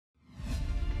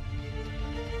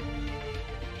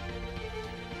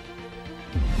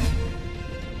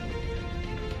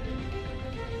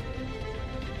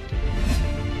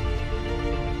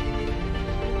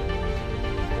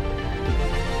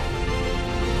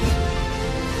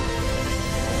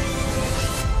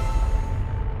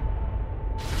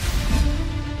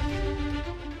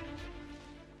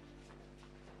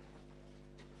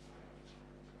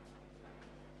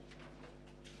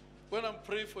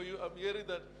pray for you. I'm hearing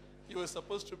that you were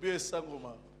supposed to be a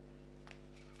sangoma.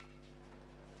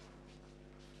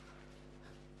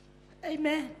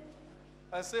 Amen.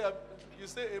 I say, you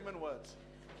say amen what?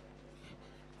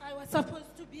 I was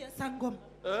supposed to be a sangoma.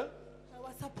 Huh? I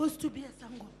was supposed to be a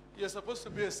sangoma. You're supposed to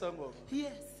be a sangoma.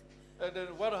 Yes. And then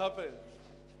what happened?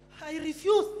 I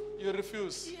refuse. You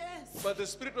refuse. Yes. But the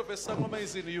spirit of a sangoma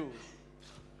is in you.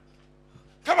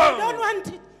 Come on. I don't want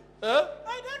it. Huh?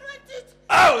 I don't want it.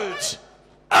 Out!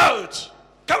 Out!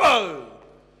 Come on!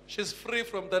 She's free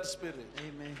from that spirit.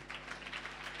 Amen.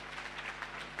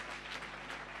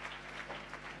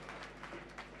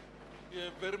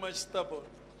 You're very much stubborn.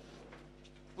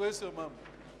 Where's your mom?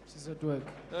 She's at work.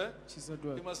 Eh? She's at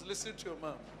work. You must listen to your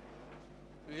mom.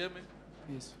 You hear me?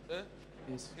 Yes. Eh?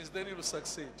 Yes. Is then you will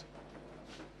succeed.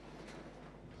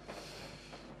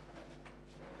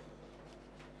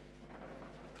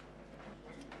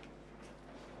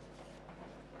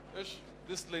 Ish,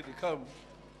 this lady, come.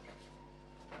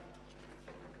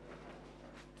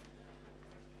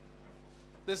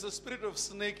 There's a spirit of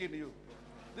snake in you.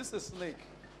 This is a snake.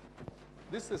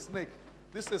 This is a snake.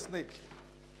 This is a snake.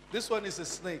 This one is a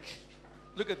snake.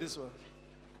 Look at this one.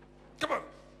 Come on,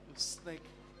 you snake.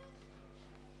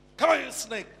 Come on, you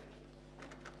snake.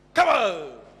 Come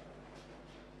on.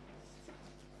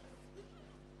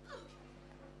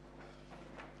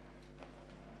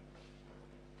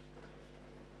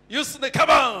 You snake, come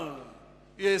on.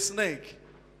 You're a snake.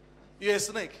 You're a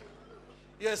snake.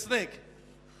 You're a snake.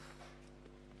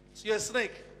 You're a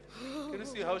snake. Can you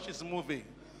see how she's moving?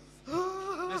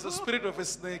 There's a spirit of a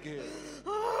snake here.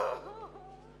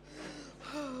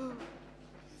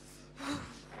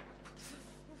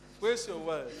 Where's your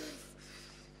wife?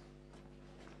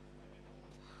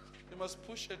 You must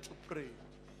push her to pray.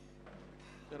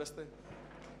 You understand?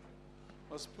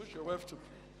 You must push your wife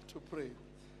to pray.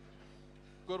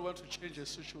 God wants to change her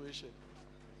situation.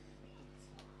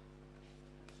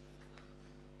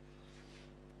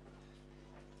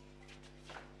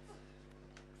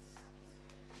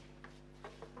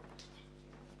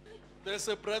 There's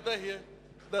a brother here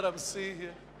that I'm seeing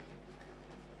here.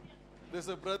 There's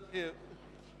a brother here.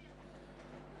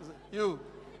 You,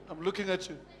 I'm looking at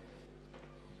you.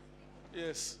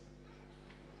 Yes.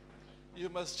 You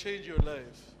must change your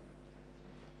life.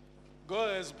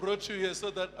 God has brought you here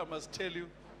so that I must tell you,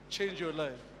 change your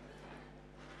life.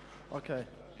 Okay.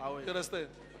 You understand?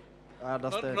 I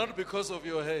understand. Not because of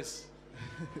your hairs.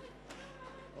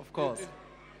 Of course.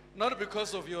 Not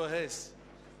because of your hairs.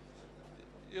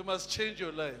 You must change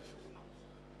your life.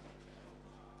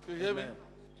 You hear me?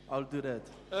 I'll do that.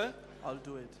 Eh? I'll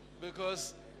do it.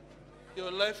 Because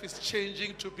your life is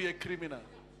changing to be a criminal.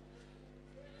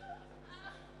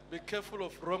 Be careful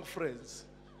of wrong friends.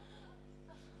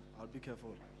 I'll be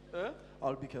careful. Eh?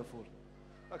 I'll be careful.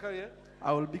 I can't hear.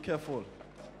 I will be careful.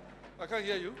 I can't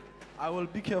hear you. I will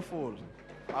be careful.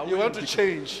 You want to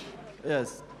change?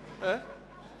 Yes. Eh?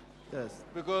 Yes.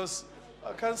 Because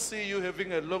I can't see you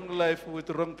having a long life with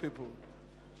wrong people.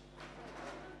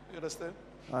 You understand?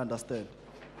 I understand.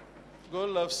 God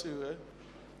loves you.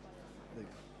 Eh?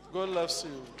 God loves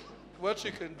you. What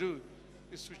you can do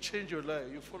is to change your life.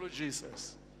 You follow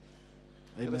Jesus.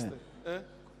 You Amen. understand? Eh?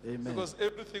 Amen. Because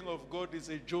everything of God is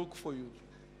a joke for you.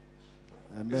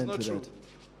 Amen It's not to true. that.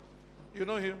 You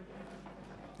know him?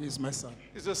 He's my son.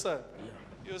 He's your son?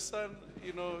 Yeah. Your son,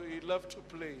 you know, he loved to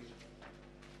play.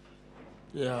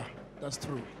 Yeah, that's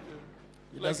true.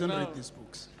 He Like doesn't now, read these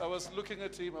books. I was looking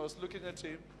at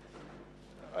him.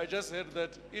 I just heard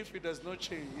that if he does not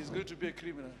change, he's going to be a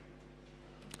criminal.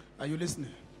 Are you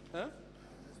listening? Huh?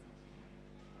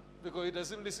 Because he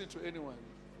doesn't listen to anyone.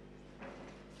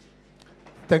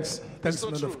 Thanks,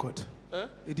 not man true. of God. Huh?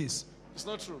 It is. It's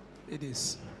not true. It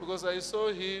is. Because I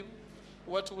saw him,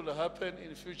 what will happen in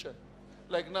the future.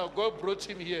 Like now, God brought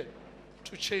him here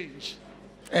to change.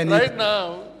 And right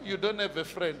now, you don't have a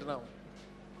friend now.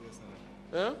 Yes,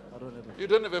 sir. Huh? I don't have a You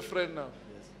don't have a friend now.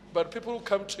 Yes. But people who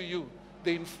come to you,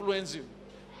 they influence you.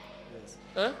 Yes.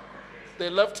 Huh? They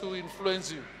love to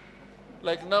influence you.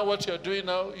 Like now what you're doing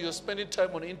now, you're spending time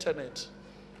on the internet.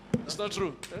 It's not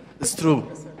true. Eh? It's true.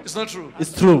 It's not true.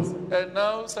 It's true. And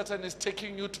now Satan is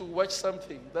taking you to watch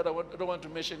something that I don't want to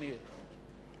mention here.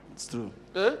 It's true.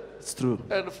 Eh? It's true.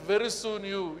 And very soon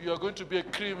you are going to be a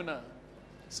criminal.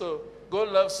 So God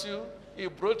loves you. He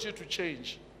brought you to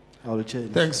change. I will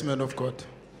change. Thanks, man of God.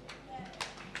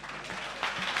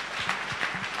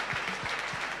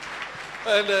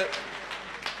 And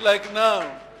like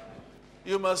now,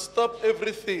 you must stop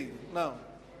everything now.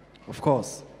 Of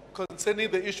course. Concerning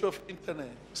the issue of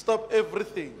internet. Stop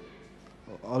everything.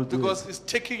 I'll do Because it. it's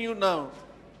taking you now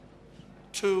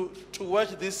to watch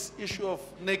this issue of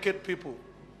naked people.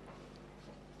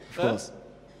 Of course.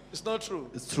 It's not true.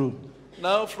 It's true.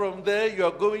 Now from there you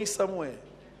are going somewhere.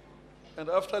 And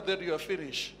after that you are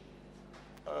finished.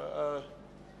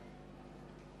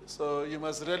 So you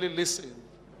must really listen.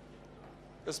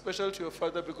 Especially to your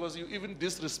father, because you even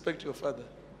disrespect your father.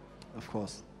 Of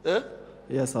course. Eh?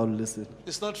 Yes, I'll listen.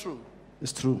 It's not true.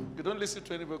 It's true. You don't listen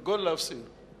to anybody. God loves you.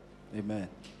 Amen.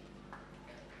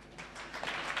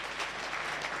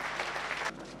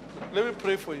 Let me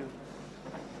pray for you.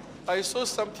 I saw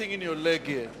something in your leg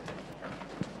here.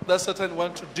 That Satan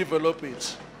wants to develop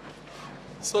it.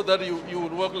 So that you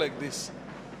would walk like this.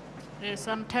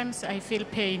 Sometimes I feel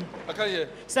pain. I can't hear.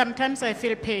 Sometimes I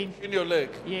feel pain. In your leg.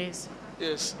 Yes.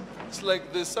 Yes. It's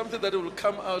like there's something that will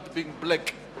come out being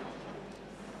black.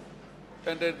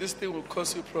 And then this thing will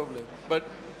cause you problem. But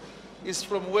it's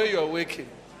from where you are working.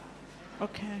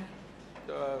 Okay.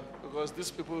 Because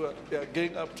these people, they are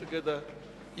getting up together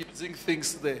using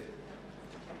things there.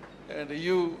 And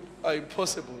you are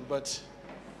impossible, but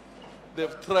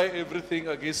they've tried everything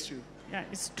against you. Yeah,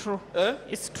 it's true. Eh?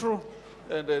 It's true.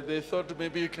 And they thought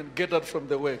maybe you can get out from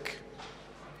the work.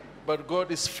 But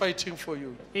God is fighting for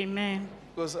you. Amen.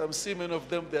 Because I'm seeing many of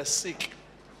them, they are sick.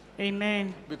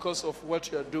 Amen. Because of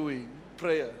what you are doing,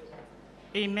 prayer.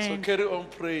 Amen. So carry on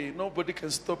praying. Nobody can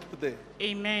stop you there.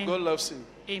 Amen. God loves you.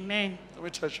 Amen. Let me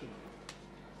touch you.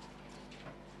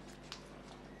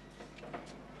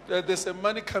 There's a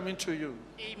money coming to you.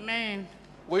 Amen.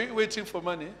 Were you waiting for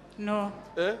money? No.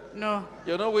 Eh? No.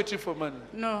 You're not waiting for money.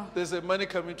 No. There's a money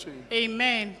coming to you.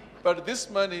 Amen. But this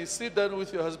money, sit down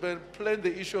with your husband, plan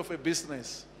the issue of a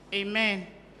business. Amen.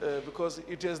 Because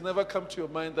it has never come to your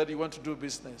mind that you want to do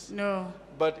business. No.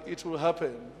 But it will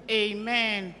happen.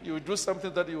 Amen. You will do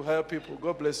something that you hire people.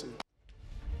 God bless you.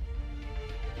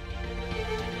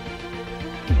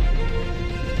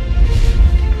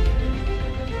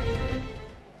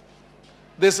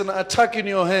 There's an attack in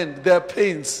your hand. There are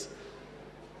pains.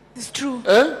 It's true.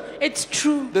 Eh? It's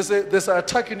true. There's an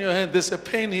attack in your hand. There's a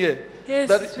pain here. Yes,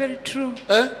 That- it's very true.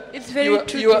 Eh? It's very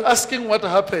true. You are asking what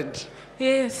happened.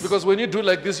 Yes. Because when you do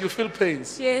like this, you feel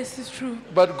pains. Yes, it's true.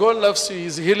 But God loves you.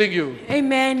 He's healing you.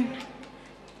 Amen.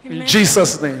 In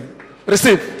Jesus' name.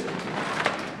 Receive.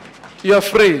 You are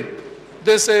free.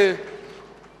 There's a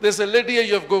lady here,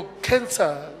 you have got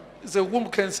cancer. It's a womb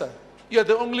cancer. You are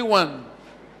the only one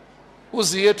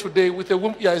who's here today with a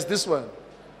womb. Yeah, it's this one.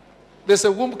 There's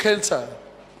a womb cancer.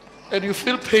 And you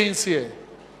feel pains here.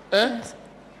 Eh?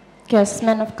 Yes,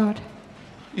 man of God.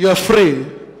 You are free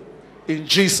in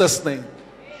Jesus' name.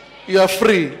 You are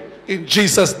free in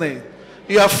Jesus' name.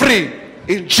 You are free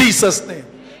in Jesus' name.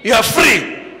 You are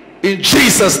free in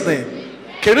Jesus' name.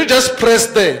 Can you just press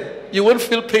there? You won't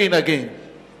feel pain again.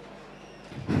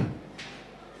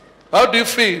 How do you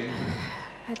feel?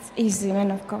 That's easy,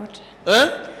 man of God.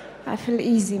 Eh? I feel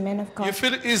easy, man of God. You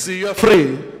feel easy. You are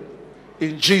free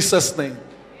in Jesus' name.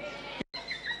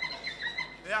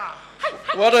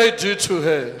 What I do to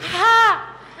her?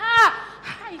 Ha! Ha!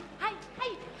 Hi! Hi!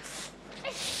 Hi!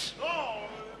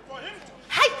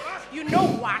 Hi! You know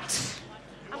what?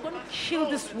 I'm going to kill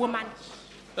this woman.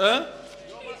 Huh?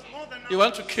 You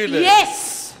want to kill her?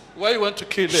 Yes! Why you want to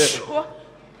kill her? Sure.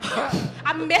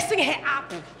 I'm messing her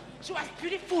up. She was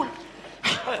beautiful.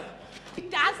 She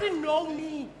doesn't know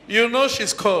me. You know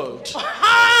she's called.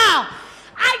 Ha!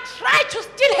 I tried to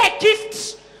steal her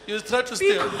gift. You tried to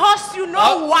steal. Because you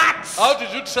know what? How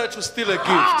did you try to steal a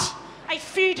gift? I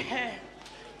feed her.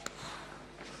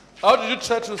 How did you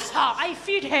try to? I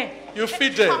feed her. You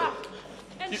feed her.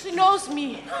 And she knows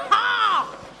me.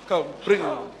 Ha! Come, bring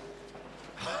her.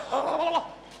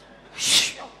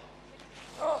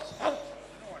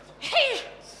 Hey,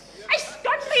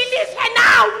 don't release her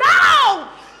now. No!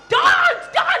 Don't!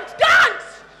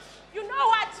 You know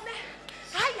what, man?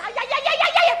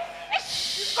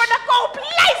 She's gonna go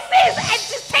places and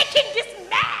she's taking this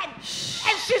man.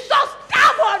 And she's so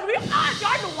stubborn. We all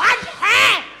don't want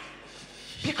her.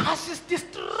 Because she's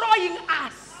destroying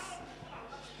us.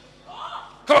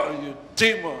 Come on, you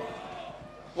demon.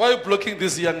 Why are you blocking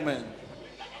this young man?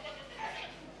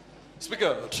 Speak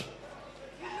out.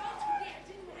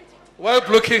 Why are you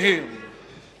blocking him?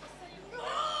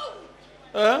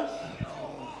 Huh?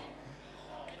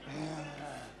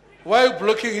 Why are you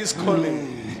blocking his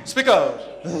calling? Speak out.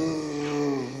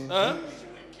 Huh?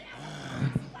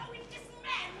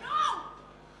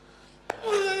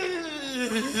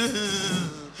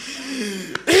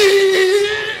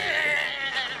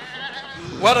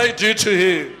 What I do to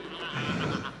him?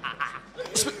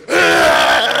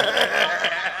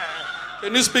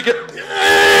 Can you speak it?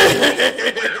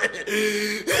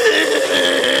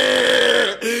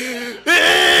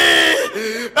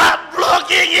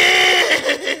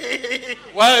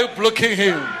 Why are you blocking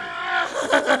him?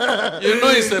 You know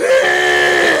he's a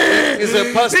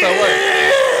pastor. Why?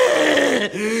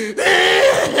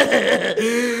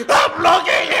 I'm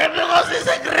blocking him because he's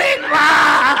a great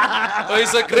man. Oh,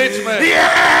 he's a great man.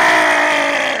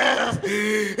 Yes.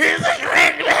 He's a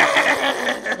great man.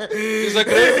 He's a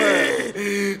great man.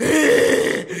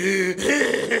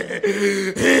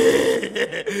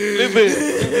 Leave it.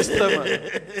 Leave his stomach.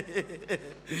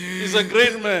 He's a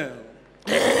great man.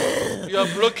 You are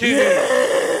blocking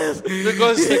him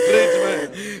because he's a great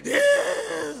man.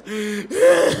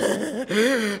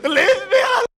 Leave me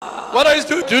alone. What are you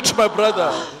doing to my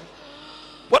brother?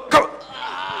 What? Come.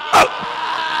 Out.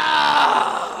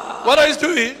 What are you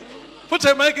doing? Put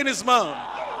a mic in his mouth.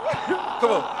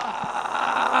 Come on.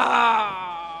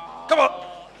 Come on.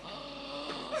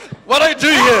 What are you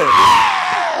doing here?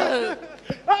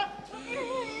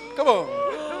 Come on.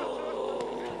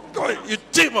 Come on, you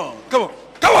demon. Come on.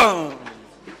 Come on.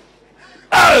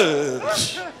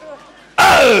 Ouch.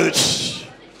 Ouch.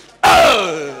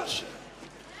 Ouch.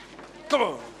 Come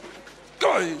on.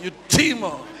 Come on, you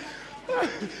demon.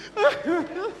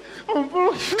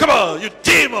 Come on, you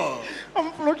demon.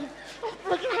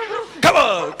 Come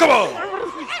on, come on.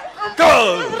 Come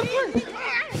on.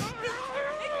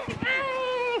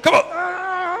 Come on.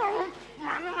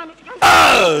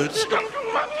 Ouch. Come on.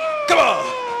 Come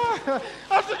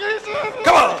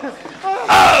on.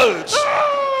 Ouch.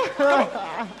 Come on.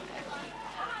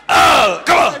 Oh,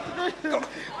 come on.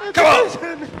 Come on.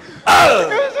 Oh.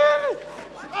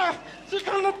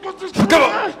 Come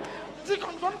on.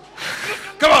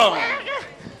 Come on.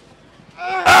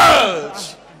 Ouch.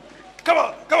 Come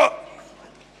on. Come on.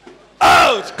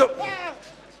 Ouch. Come.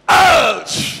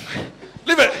 Ouch.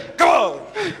 Leave it. Come on.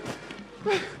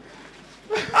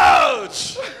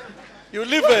 Ouch. You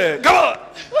leave it. Come on.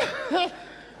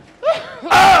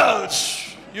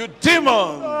 Ouch. You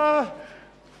demon.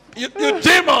 You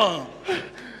demon.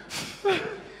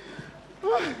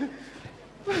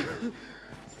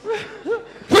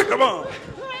 Come on.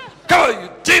 Come on, you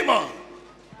demon.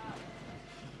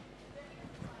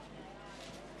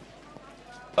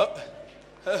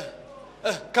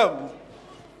 Come.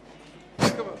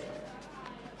 Come on.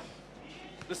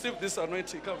 Receive this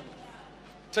anointing. Come.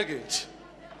 Take it.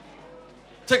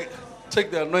 Take it.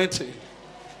 Take the anointing.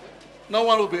 No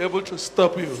one will be able to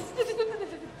stop you.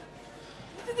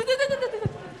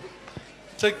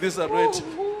 Take this anointing.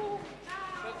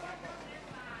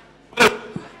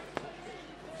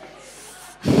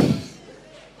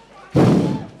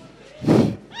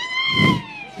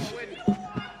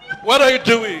 What are you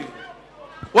doing?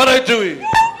 What are you doing?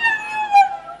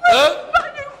 Huh?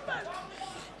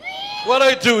 What are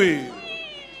you doing?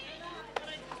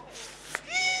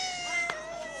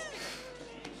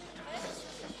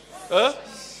 Huh?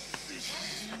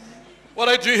 What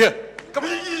are you doing here? Come on.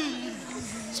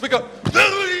 Speak up.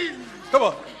 Come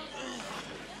on.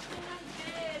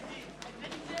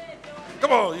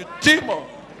 Come on, you demon.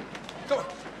 Come on.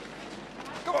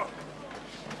 Come on.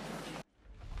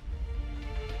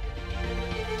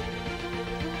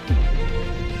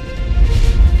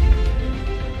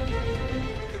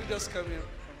 Can you just come here?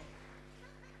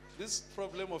 This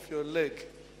problem of your leg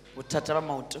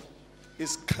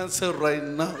is cancelled right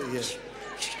now. Yes.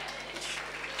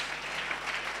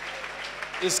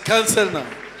 It's cancelled now.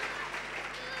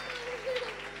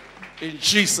 In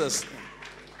Jesus'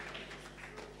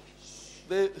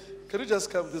 name. Can you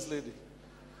just come, this lady?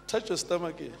 Touch your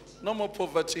stomach here. No more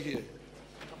poverty here.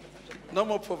 No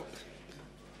more poverty.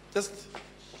 Just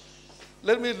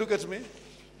let me look at me.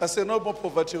 I say no more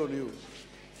poverty on you.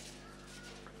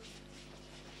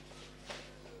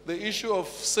 The issue of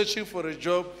searching for a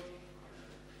job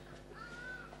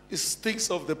is things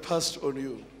of the past on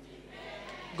you.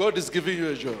 God is giving you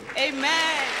a job.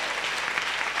 Amen.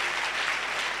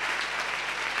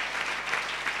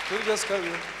 Can you just come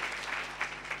here?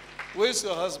 Where's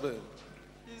your husband?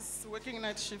 He's working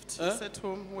night shift. Huh? He's at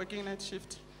home working night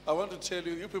shift. I want to tell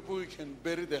you, you people, you can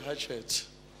bury the hatchet.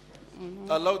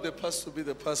 Allow the past to be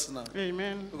the past now.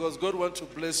 Amen. Because God wants to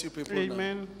bless you people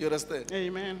Amen. now. You understand?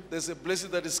 Amen. There's a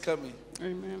blessing that is coming.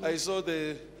 Amen. I saw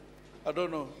I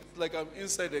don't know, like I'm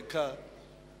inside a car,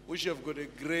 which have got a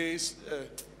gray,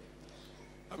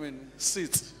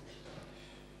 seat.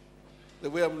 The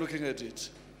way I'm looking at it.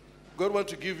 God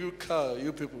wants to give you a car,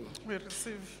 you people. We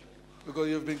receive. Because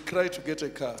you've been crying to get a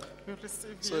car. We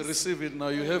receive. So yes. receive it now.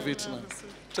 You have it I now.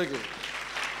 receive. Take it.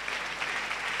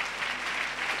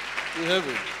 You have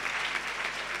it.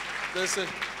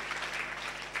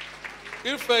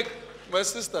 In fact, my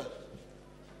sister,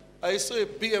 I saw a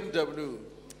BMW.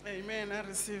 Amen. I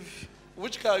receive.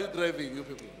 Which car are you driving, you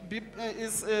people?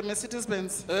 It's Mercedes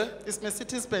Benz. Eh? It's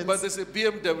Mercedes Benz. But there's a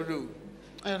BMW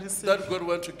I receive. that God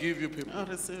wants to give you people. I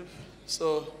receive.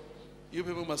 So you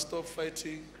people must stop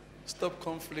fighting, stop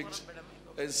conflict,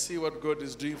 and see what God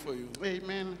is doing for you.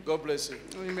 Amen. God bless you.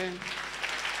 Amen.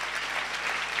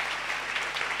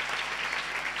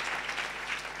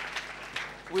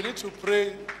 We need to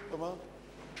pray, Mama.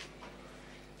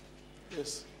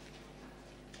 Yes.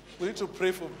 We need to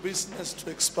pray for business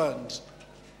to expand.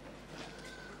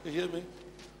 You hear me?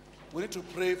 We need to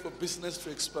pray for business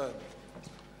to expand.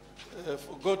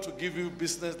 For God to give you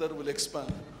business that will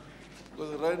expand.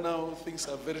 Because right now, things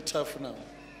are very tough now.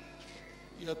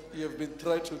 You have been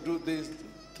trying to do this,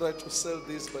 try to sell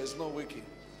this, but it's not working.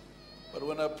 But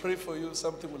when I pray for you,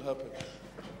 something will happen.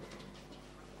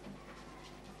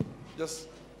 Just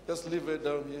leave it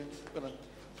down here. I'm going to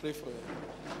pray for you.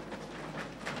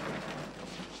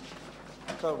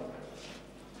 Come.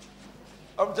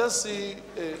 I'm just seeing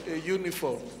a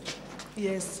uniform.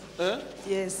 Yes. Eh?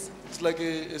 Yes. It's like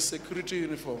a security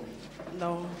uniform.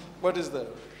 No. What is that?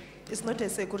 It's not a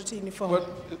security uniform. What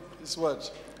is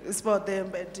what? It's for the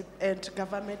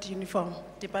government uniform,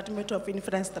 Department of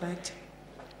Infrastructure.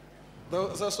 No,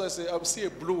 that's why I say I see a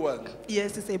blue one.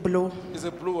 Yes, it's a blue. It's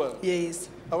a blue one. Yes.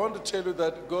 I want to tell you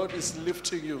that God is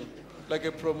lifting you like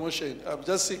a promotion. I'm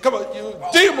just saying, come on, you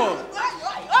demon.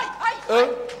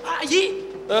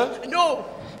 No.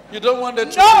 You don't want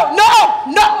that to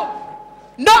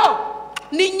No.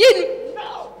 Ninyin.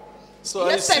 No. So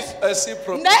Yes, I see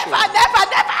promotion. Never.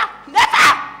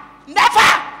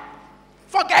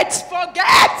 Forget.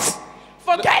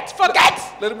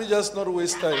 Let me just not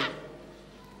waste time.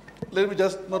 Let me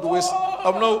just not waste.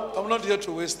 I'm not here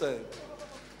to waste time.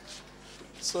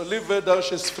 So leave her down,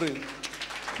 she's free.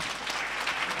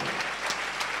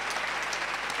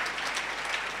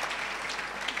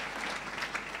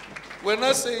 When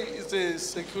I say it's a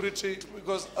security,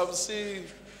 because I'm seeing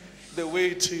the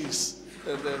way it is.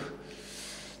 And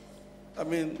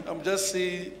I'm just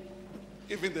seeing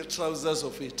even the trousers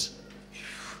of it.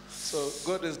 So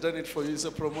God has done it for you. It's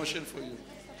a promotion for you.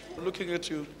 Looking at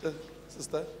you,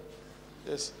 sister.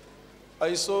 Yes.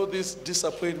 I saw this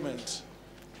disappointment.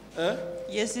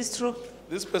 Yes, it's true.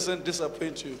 This person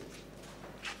disappointed you.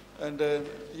 And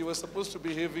you were supposed to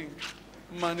be having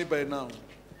money by now.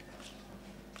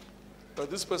 But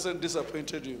this person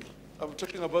disappointed you. I'm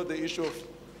talking about the issue of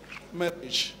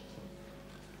marriage.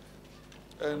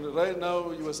 And right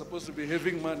now you were supposed to be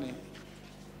having money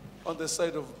on the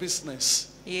side of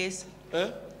business. Yes.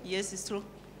 Yes, it's true.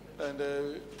 And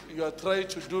you are trying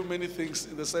to do many things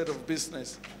in the side of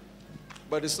business.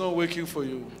 But it's not working for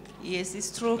you. Yes,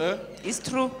 it's true. It's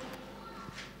true.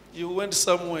 You went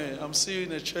somewhere, I'm seeing you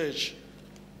in a church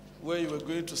where you were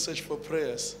going to search for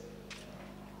prayers.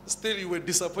 Still you were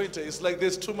disappointed. It's like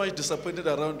there's too much disappointed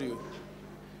around you.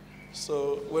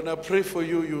 So when I pray for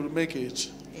you, you'll make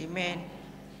it. Amen.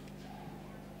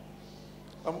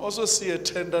 I'm also seeing a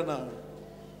tender now.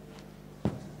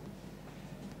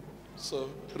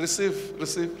 So receive.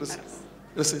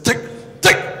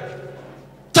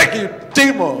 Take you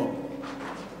demon.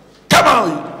 Come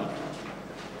on.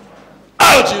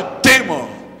 Out you demon.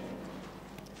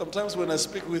 Sometimes when I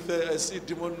speak with her, I see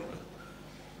demon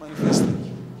manifesting.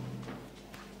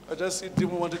 I just see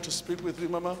demon wanted to speak with me,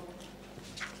 Mama.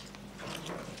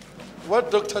 What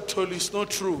doctor told you is not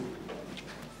true.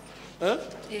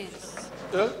 Yes.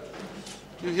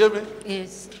 You hear me?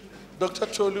 Yes. Doctor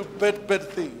told you bad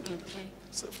thing. Okay.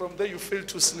 So from there you fail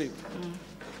to sleep.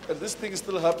 And this thing is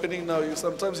still happening now.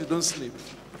 Sometimes you don't sleep.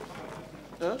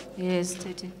 Yes,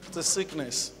 Teddy. It's a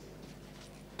sickness.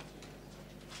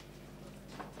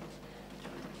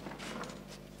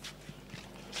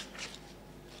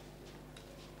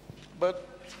 But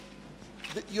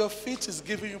your feet is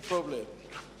giving you problem.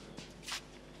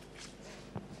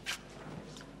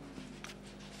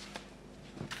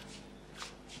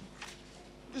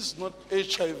 This is not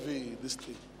HIV, this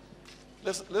thing.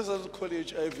 Let's not call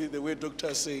it HIV the way doctors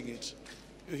are saying it.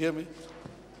 You hear me?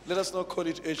 Let us not call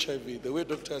it HIV the way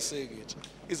doctors are saying it.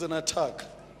 It's an attack.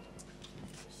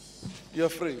 You're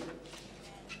free.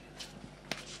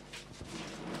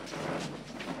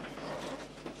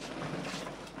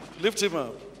 Lift him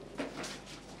up.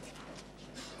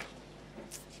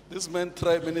 This man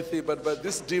tried many things, but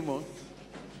this demon,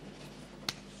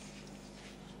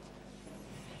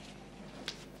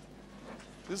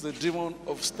 this is the demon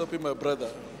of stopping my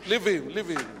brother. Leave him.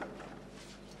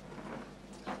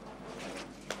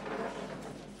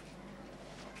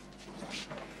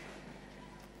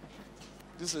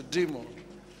 This is a demon.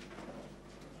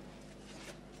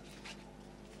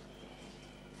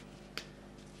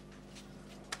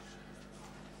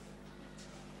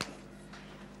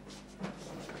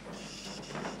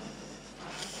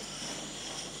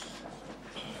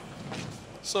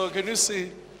 So can you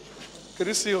see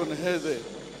on her there?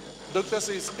 Doctor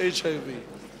says HIV.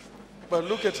 But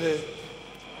look at her.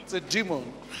 It's a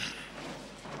demon.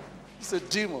 It's a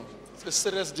demon. It's a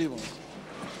serious demon.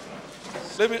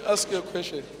 Let me ask you a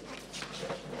question.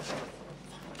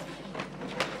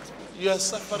 You are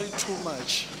suffering too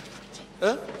much.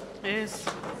 Huh? Yes.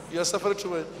 You are suffering too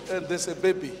much. And there's a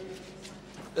baby.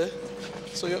 Eh?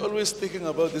 So you're always thinking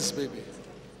about this baby.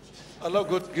 Allow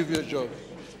God to give you a job.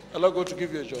 Allow God to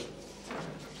give you a job.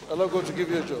 Allow God to give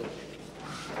you a job.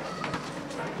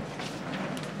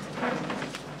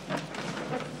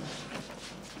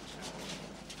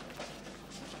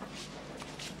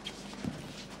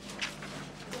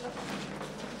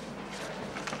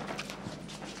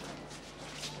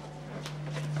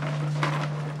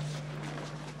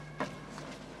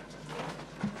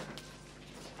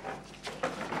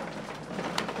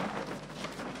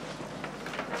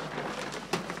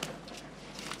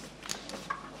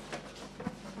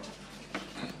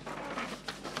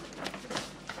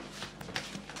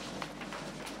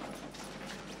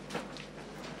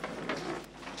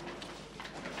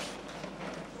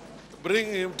 Bring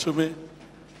him to me.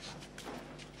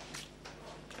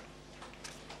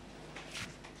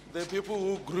 The people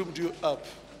who groomed you up,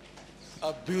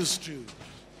 abused you.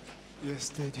 Yes,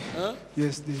 Daddy. Huh?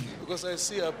 Yes, Daddy. Because I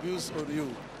see abuse on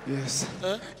you. Yes.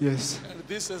 Huh? Yes. And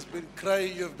this has been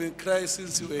crying, you have been crying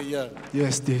since you were young.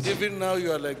 Yes, Daddy. Even now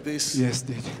you are like this. Yes,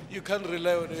 Daddy. You can't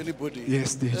rely on anybody.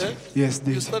 Yes, Daddy. Eh? Yes,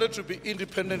 Daddy. You started to be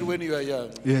independent when you are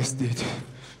young. Yes, Daddy.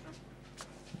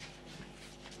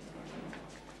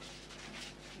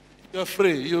 You're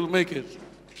free, you'll make it.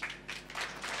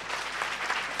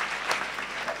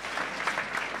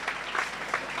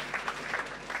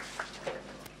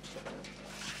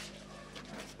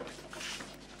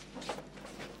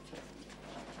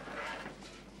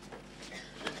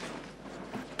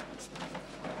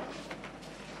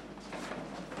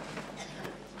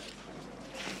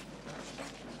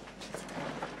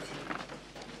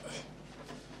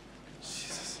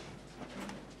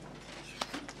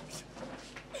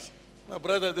 My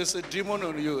brother, there's a demon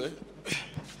on you, eh?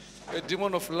 A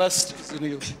demon of lust is in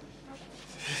you.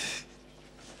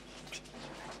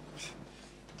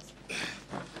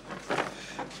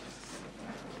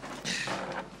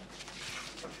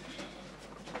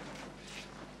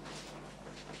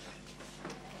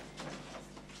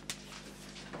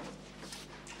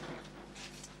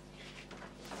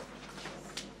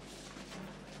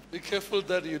 Be careful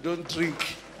that you don't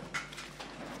drink.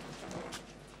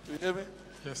 You hear me?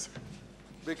 Yes, sir.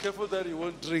 Be careful that you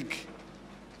won't drink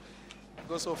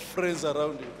because of friends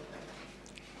around you.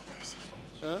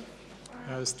 Huh?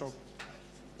 I stop.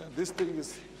 And this thing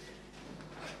is.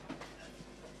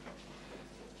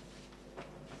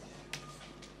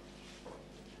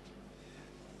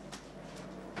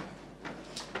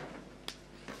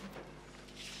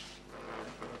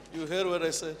 You heard what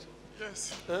I said?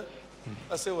 Yes. Huh?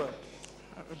 I say what?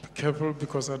 Be careful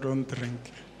because I don't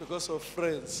drink. Because of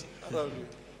friends around you.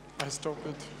 I stop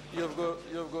it.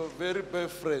 You've got very bad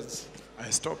friends.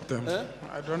 I stop them. Eh?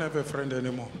 I don't have a friend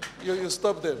anymore. You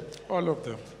stop them, All of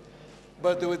them.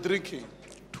 but they were drinking.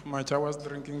 Too much. I was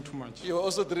drinking too much. You were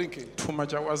also drinking. Too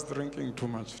much. I was drinking too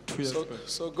much. 2 years back.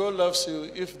 So God loves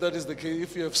you. If that is the case,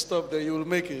 if you have stopped there, you will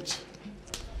make it.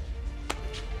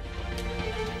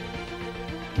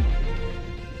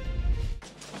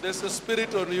 There's a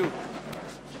spirit on you.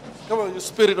 Come on, you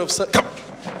spirit of come.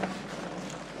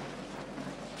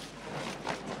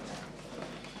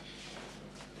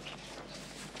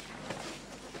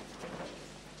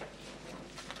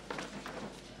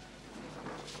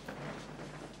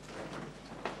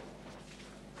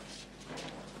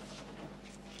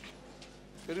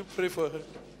 Can you pray for her?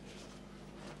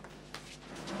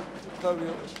 Come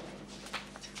here.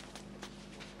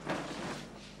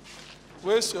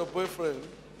 Where's your boyfriend?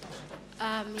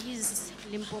 He's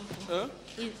Limpopo. Huh?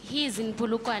 He is in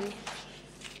Polokwane.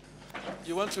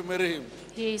 You want to marry him?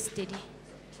 He is steady.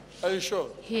 Are you sure?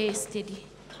 He is steady.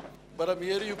 But I'm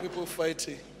hearing you people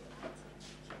fighting.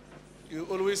 You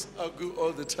always argue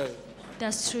all the time.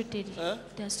 That's true, Daddy. Huh?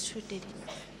 That's true, Daddy.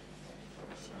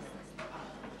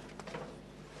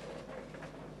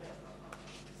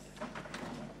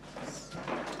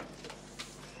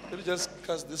 Can you just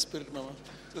cast this spirit, Mama?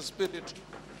 The spirit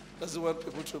doesn't want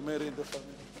people to marry in the family.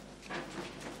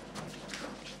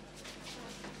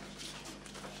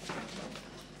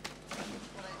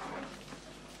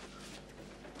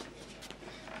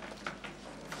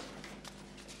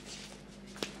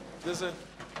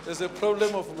 There's a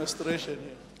problem of menstruation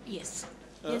here. Yes.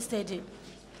 Yes, Daddy.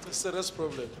 It's a serious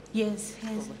problem. Yes,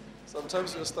 yes.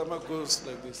 Sometimes your stomach goes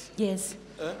like this. Yes.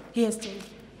 Eh? Yes, Daddy.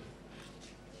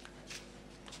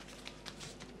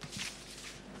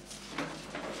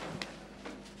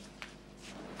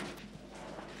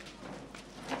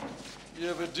 You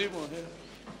have a demon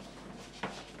here.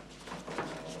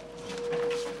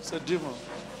 It's a demon.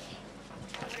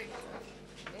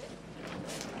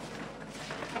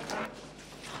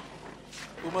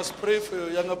 We must pray for your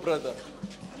younger brother.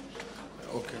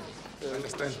 Okay.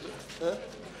 Understand? Eh?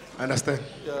 Understand.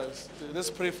 Yes. Let's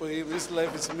pray for him. His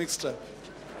life is mixed up.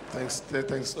 Thanks,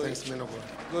 man of God.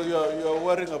 Because you are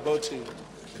worrying about him.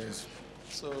 Yes.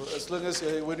 So as long as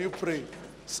when you pray,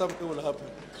 something will happen.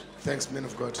 Thanks, man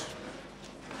of God.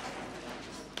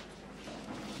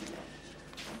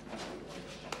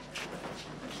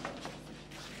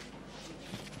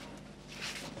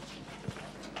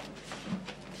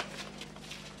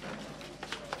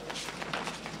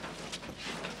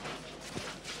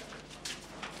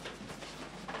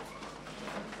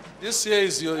 This year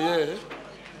is your year.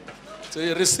 So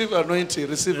you receive anointing,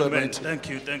 receive Amen. anointing.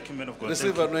 Thank you, man of God.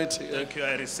 Receive Thank you. anointing. Thank you,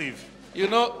 I receive. You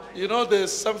know,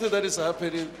 there's something that is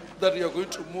happening that you're going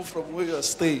to move from where you are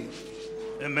staying.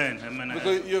 Amen. Amen.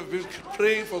 Because you've been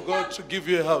praying for God to give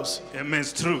you a house. Amen.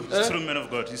 It's true. It's true, man of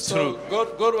God. It's So true.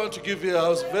 God wants to give you a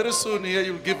house. Very soon here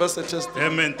you'll give us a testimony.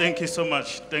 Amen. Thank you so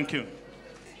much. Thank you.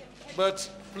 But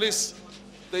please,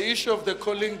 the issue of the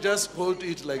calling, just hold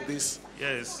it like this.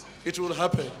 Yes. It will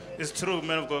happen. It's true,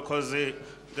 man of God, because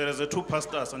there is two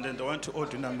pastors and then they want to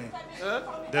ordain me.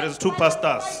 There is two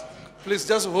pastors. Please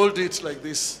just hold it like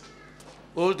this.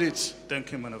 Hold it.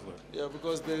 Thank you, man of God. Yeah,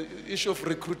 because the issue of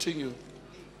recruiting you.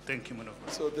 Thank you, man of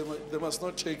God. So they must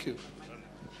not take you.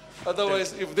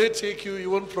 Otherwise, if they take you, you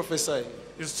won't prophesy.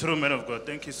 It's true, man of God.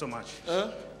 Thank you so much.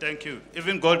 Thank you.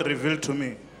 Even God revealed to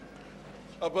me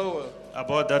About what?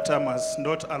 about that I must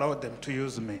not allow them to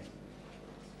use me.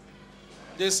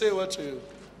 They say what to you?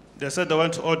 They said they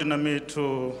want to ordain me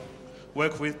to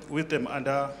work with them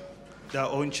under their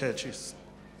own churches.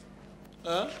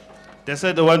 They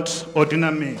said they want to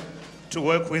ordain me to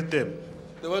work with them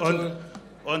They want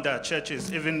on their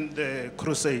churches, even the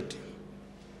crusade.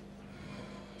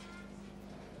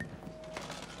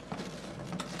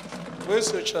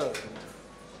 Where's your child?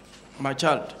 My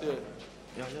child? Yeah.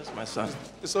 Yeah, yes, my son.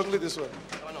 It's only this one.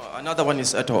 No, another one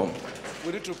is at home.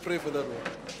 We need to pray for that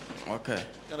one. Okay.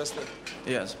 You understand?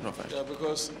 Yes, Prophet. Yeah,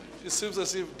 because it seems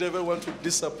as if devil want to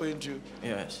disappoint you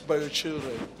Yes. by your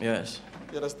children. Yes.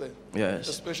 You understand? Yes.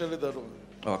 Especially that one.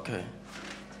 Okay.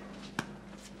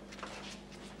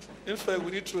 In fact,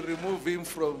 we need to remove him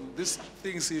from these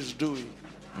things he's doing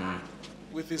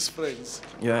with his friends.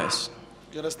 Yes.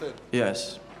 You understand?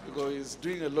 Yes. Because he's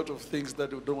doing a lot of things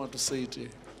that we don't want to say it here.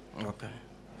 Okay.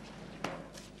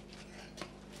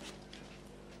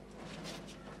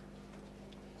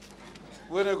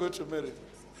 When are you going to marry?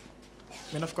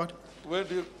 Man of God? When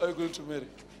are you going to marry?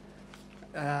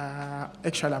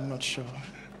 Actually, I'm not sure.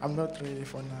 I'm not ready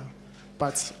for now.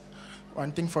 But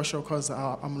one thing for sure, because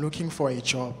I'm looking for a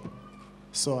job.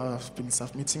 So I've been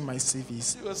submitting my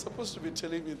CVs. You were supposed to be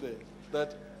telling me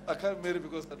that I can't marry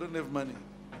because I don't have money.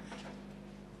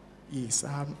 Yes,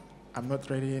 I'm not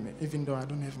ready, even though I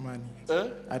don't have money.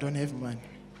 I don't have money.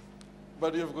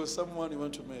 But you've got someone you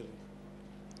want to marry.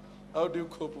 How do you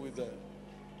cope with that?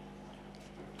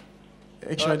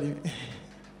 Actually,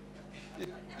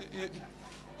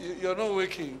 you're not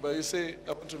working, but you say,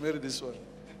 I want to marry this one.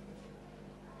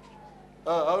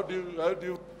 How do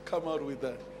you come out with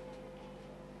that?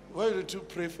 Why don't you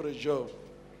pray for a job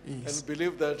and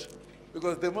believe that?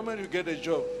 Because the moment you get a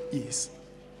job, yes,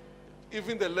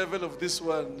 even the level of this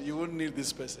one, you won't need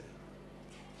this person.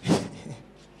 it's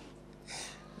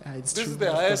This true, is the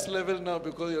man of highest God. level now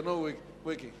because you're not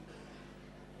working.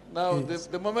 Now, Yes.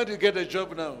 the moment you get a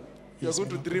job now, you're Yes, going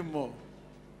to man of dream more.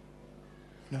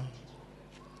 No.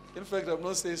 In fact, I'm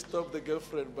not saying stop the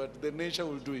girlfriend, but the nature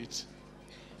will do it.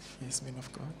 Yes, man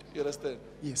of God. You understand?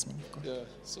 Yes, man of God. Yeah.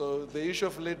 So the issue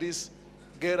of ladies,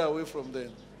 get away from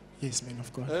them. Yes, man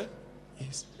of God. Eh?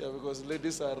 Yes. Yeah, because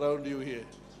ladies are around you here.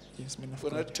 Yes, man of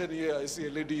When I God. turn here, I see a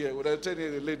lady here. When I turn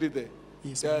here, a lady there.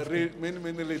 Yes, There man are of God.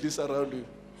 many ladies around you.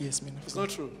 Yes, man of It's God. not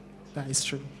true. That is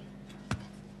true.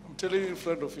 I'm telling you in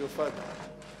front of your father.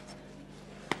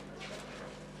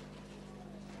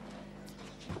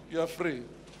 You are free.